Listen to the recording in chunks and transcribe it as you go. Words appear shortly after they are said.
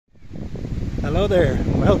Hello there,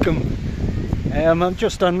 welcome. I'm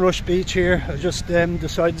just on Rush Beach here. I just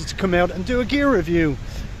decided to come out and do a gear review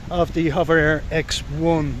of the HOVERAir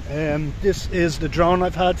X1. This is the drone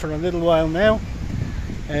I've had for a little while now.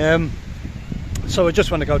 So I just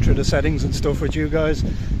want to go through the settings and stuff with you guys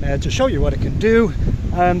to show you what it can do,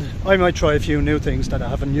 and I might try a few new things that I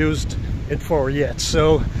haven't used it for yet.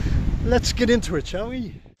 So let's get into it, shall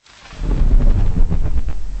we?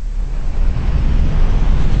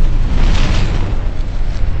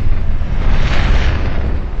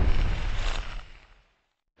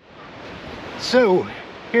 So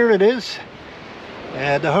here it is,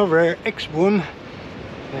 the HOVERAir X1.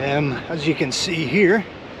 As you can see here,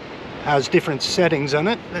 has different settings on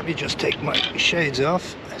it. Let me just take my shades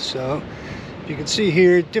off. So you can see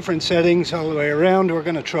here different settings all the way around. We're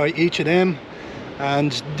going to try each of them,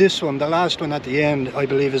 and this one, the last one at the end, I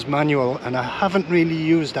believe is manual, and I haven't really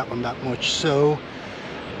used that one that much. So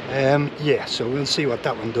yeah, so we'll see what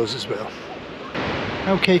that one does as well.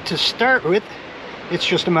 Okay, to start with, it's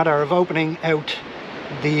just a matter of opening out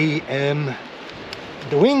the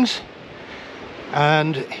wings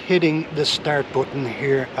and hitting the start button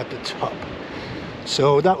here at the top.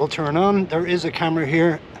 So that will turn on. There is a camera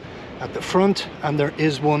here at the front, and there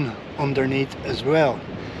is one underneath as well.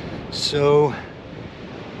 So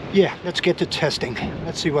yeah, let's get to testing.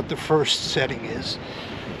 Let's see what the first setting is.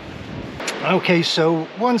 Okay, so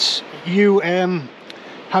once you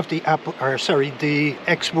have the app, or sorry, the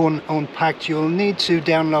X1 unpacked, you'll need to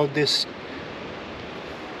download this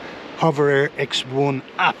HOVERAir X1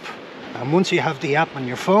 app, and once you have the app on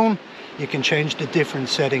your phone, you can change the different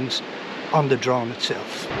settings on the drone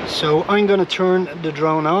itself. So I'm going to turn the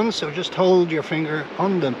drone on, so just hold your finger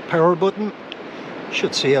on the power button. You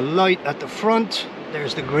should see a light at the front.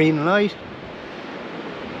 There's the green light,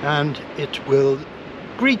 and it will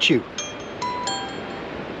greet you.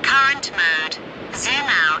 Current mode. Zoom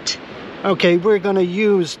out. Okay, we're going to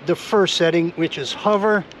use the first setting, which is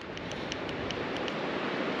hover.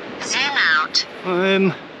 Zoom out.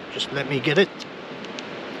 Just let me get it.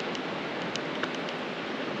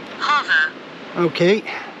 Hover. Okay,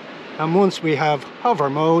 and once we have hover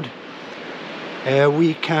mode,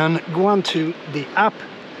 we can go on to the app,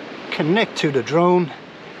 connect to the drone,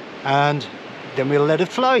 and then we'll let it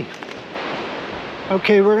fly.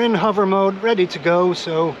 Okay, we're in hover mode, ready to go,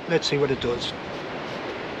 so let's see what it does.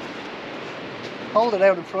 Hold it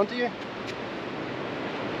out in front of you.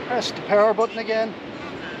 Press the power button again.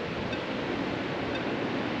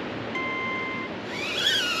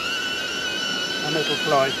 And it'll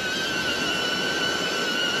fly.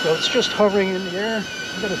 So it's just hovering in the air.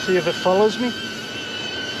 I'm going to see if it follows me. It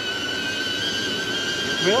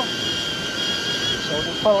will. So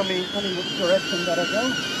it'll follow me any direction that I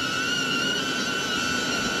go.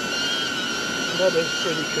 That is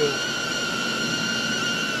pretty cool.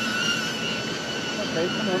 Okay,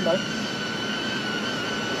 come on back.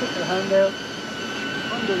 Put your hand out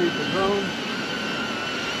underneath the drone.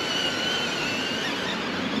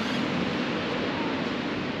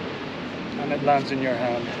 And it lands in your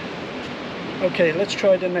hand. Okay, let's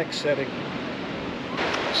try the next setting.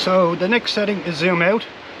 So the next setting is zoom out.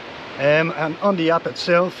 And on the app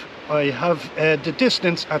itself, I have the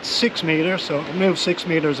distance at 6 meters, so it'll move 6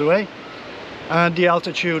 meters away. And the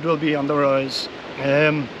altitude will be on the rise.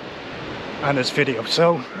 And it's video,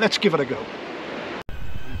 so let's give it a go.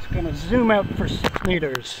 It's going to zoom out for 6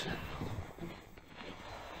 meters.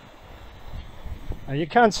 Now you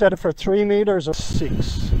can set it for 3 meters or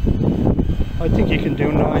 6. I think you can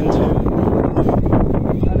do 9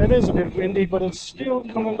 too. And it is a bit windy, but it's still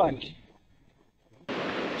coming back.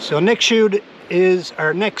 So next shoot is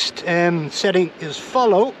our next setting is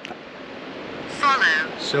follow. Follow.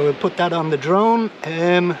 So we'll put that on the drone.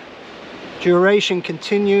 Duration,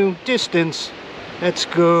 continue. Distance, let's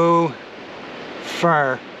go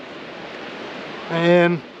far.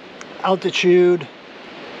 Altitude,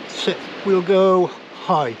 we'll go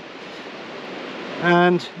high.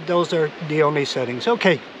 And those are the only settings.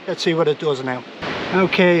 Okay, let's see what it does now.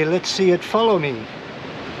 Okay, let's see it follow me.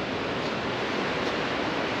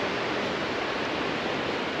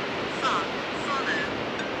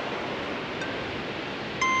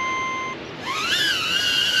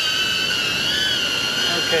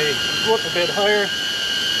 Okay, go up a bit higher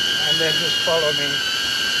and then just follow me.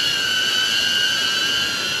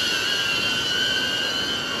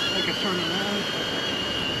 I can turn around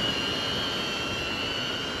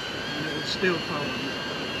and it will still follow me.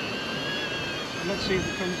 And let's see if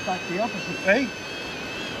it comes back the opposite way.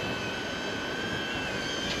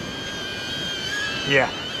 Yeah,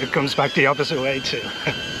 it comes back the opposite way too.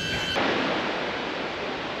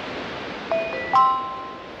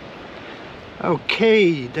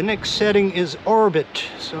 Okay, the next setting is orbit.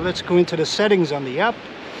 So let's go into the settings on the app.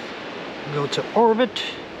 Go to orbit.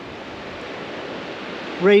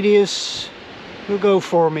 Radius, we'll go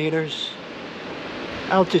 4 meters.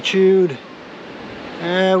 Altitude,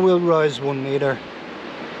 we'll rise 1 meter.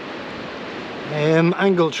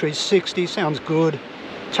 Angle 360, sounds good.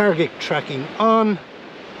 Target tracking on,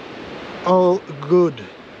 all good.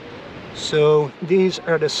 So these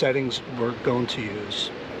are the settings we're going to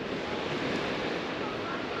use.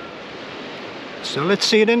 So let's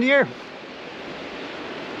see it in the air.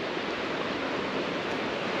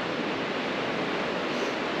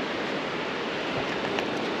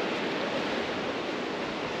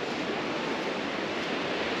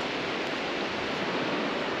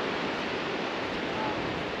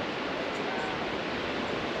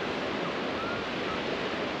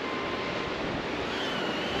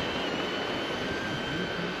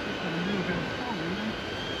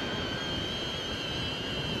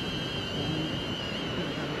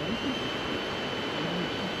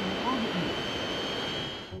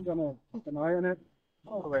 I'm gonna keep an eye on it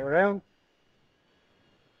all the way around.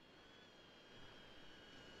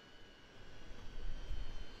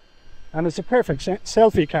 And it's a perfect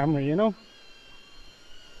selfie camera, you know.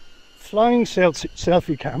 Flying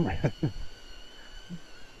selfie camera.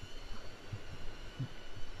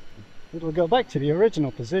 It'll go back to the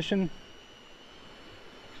original position.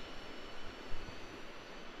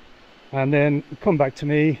 And then come back to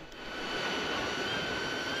me.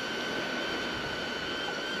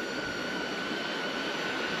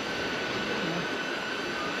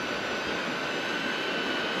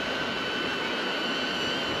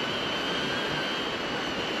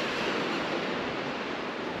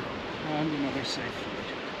 And another safe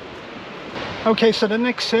flight. Okay, so the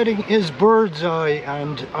next setting is bird's eye,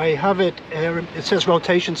 and I have it, it says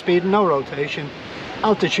rotation speed, no rotation.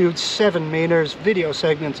 Altitude 7 meters, video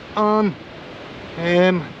segments on,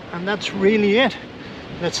 and that's really it.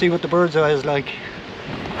 Let's see what the bird's eye is like.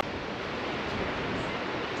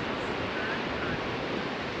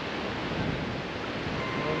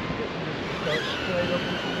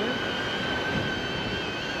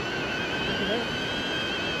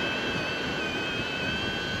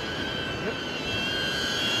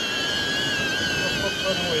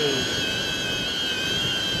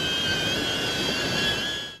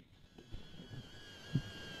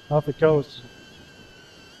 Off it goes.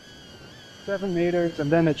 7 meters,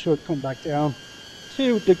 and then it should come back down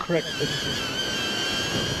to the correct position.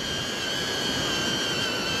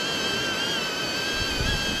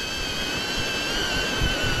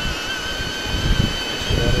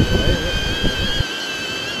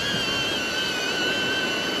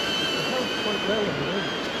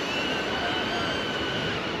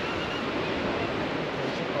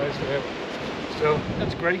 So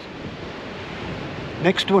that's great.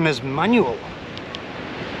 Next one is manual.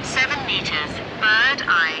 7 meters, bird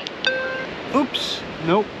eye. Oops,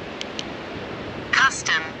 nope.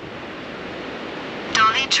 Custom.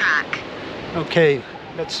 Dolly track. Okay,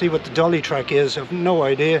 let's see what the dolly track is. I've no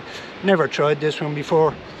idea. Never tried this one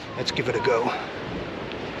before. Let's give it a go.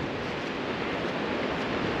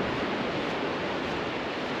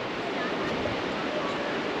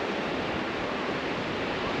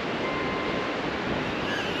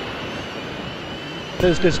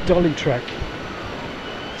 There's this dolly track.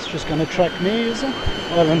 It's just going to track me, is it?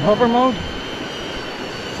 While in hover mode.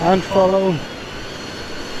 And follow.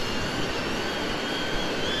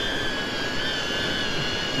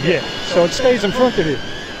 Yeah, so it stays in front of you.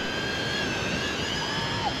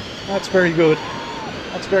 That's very good.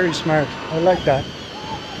 That's very smart. I like that.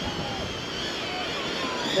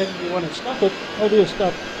 Then you want to stop it. How do you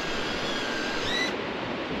stop?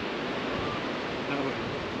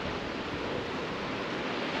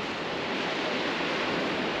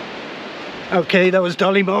 Okay, that was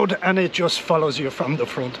dolly mode, and it just follows you from the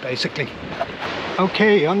front basically.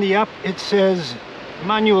 Okay, on the app it says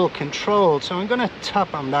manual control, so I'm going to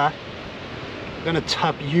tap on that. I'm going to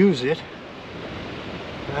tap use it,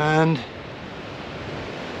 and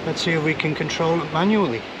let's see if we can control it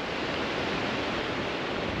manually.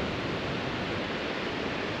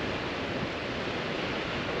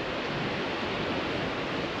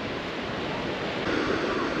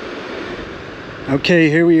 Okay,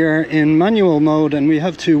 here we are in manual mode, and we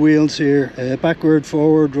have two wheels here, backward,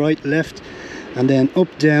 forward, right, left, and then up,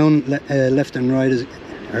 down, left and right,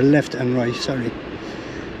 or left and right, sorry.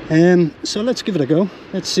 So let's give it a go.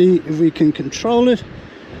 Let's see if we can control it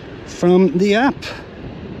from the app.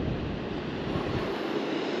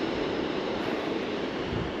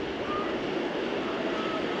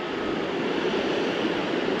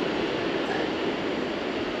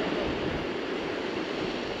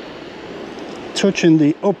 touching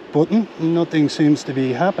the up button, nothing seems to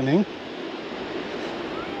be happening.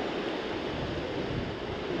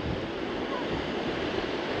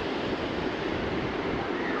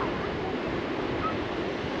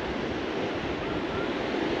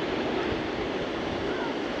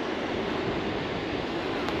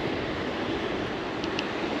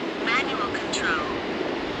 Manual control.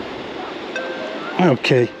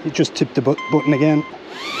 Okay, you just tip the button again.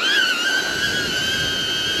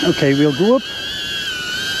 Okay, we'll go up,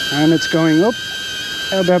 and it's going up.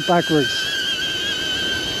 How about backwards?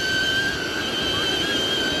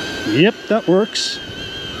 Yep, that works.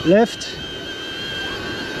 Left,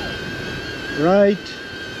 right.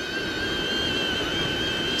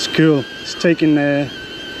 It's cool. It's taking a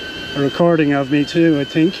recording of me too, I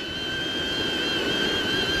think.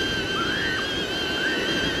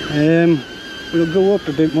 We'll go up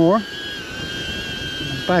a bit more,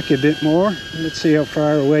 back a bit more. Let's see how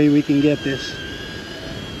far away we can get this.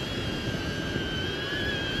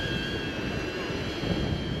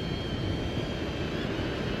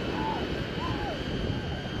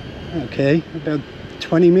 Okay, about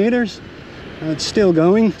 20 meters. It's still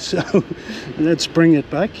going, so let's bring it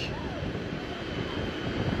back.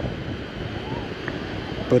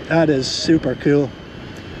 But that is super cool.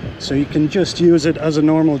 So you can just use it as a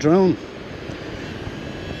normal drone.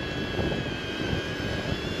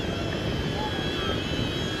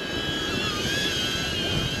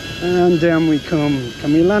 And down we come.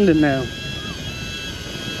 Can we land it now?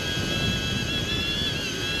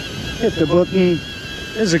 Hit the button.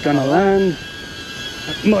 Is it gonna land?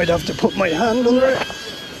 I might have to put my hand under it.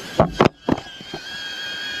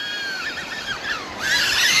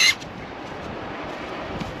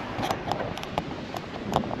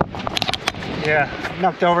 Yeah,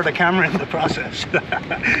 knocked over the camera in the process.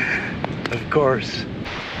 Of course.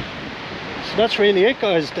 So that's really it,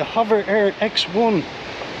 guys. The HOVERAir X1.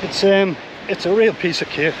 It's a real piece of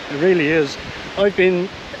kit. It really is. I've been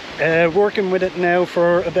working with it now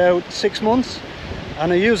for about 6 months,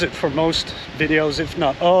 and I use it for most videos, if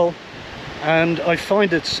not all. And I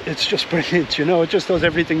find it's just brilliant. You know, it just does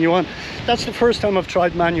everything you want. That's the first time I've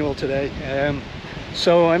tried manual today.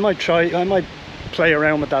 So I might play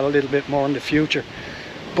around with that a little bit more in the future.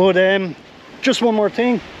 But just one more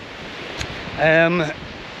thing. I'm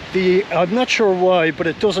not sure why, but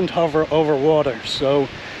it doesn't hover over water. So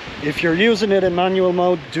if you're using it in manual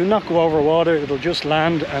mode, do not go over water. It'll just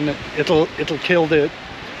land, and it'll kill the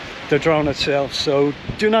drone itself. So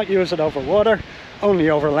do not use it over water, only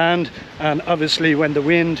over land. And obviously when the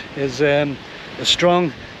wind is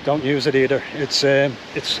strong, don't use it either. It's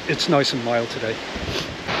nice and mild today.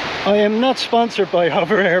 I am not sponsored by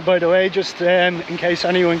HOVERAir, by the way, just in case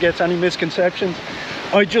anyone gets any misconceptions.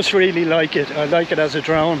 I just really like it. I like it as a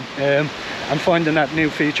drone, and finding that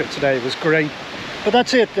new feature today was great. But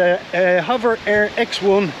that's it. HOVERAir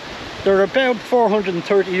X1, they're about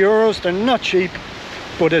 430 euros. They're not cheap,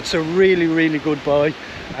 but it's a really, really good buy.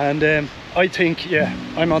 And I think, yeah,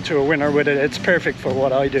 I'm onto a winner with it. It's perfect for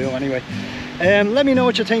what I do anyway. Let me know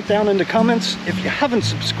what you think down in the comments. If you haven't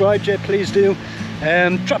subscribed yet, please do.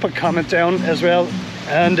 Drop a comment down as well,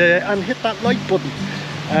 and hit that like button.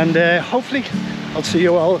 And hopefully I'll see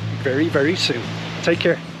you all very, very soon. Take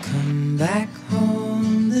care. Come back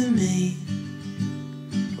home to me,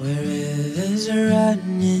 where rivers are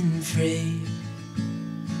running free,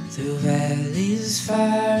 through valleys as far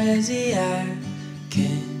as the eye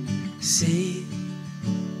can see.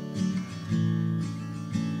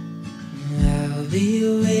 I'll be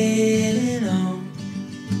waiting on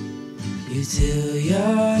you till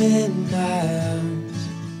you're in my arms,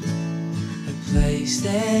 a place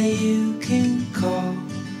that you can call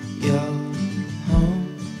your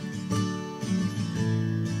home.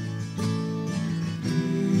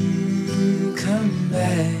 Come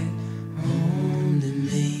back home to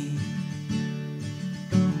me,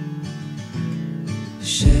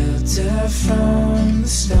 shelter from the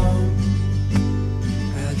storm.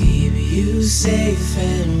 I'll keep you safe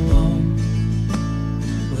and warm.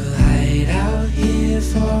 We'll hide out here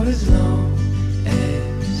for as long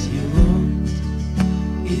as you want.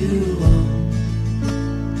 You want.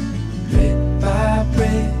 Brick by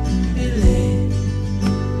brick, we lay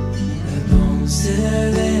the bones to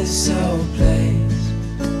this old place.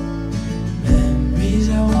 Memories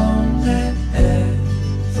I won't let ever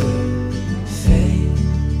fade.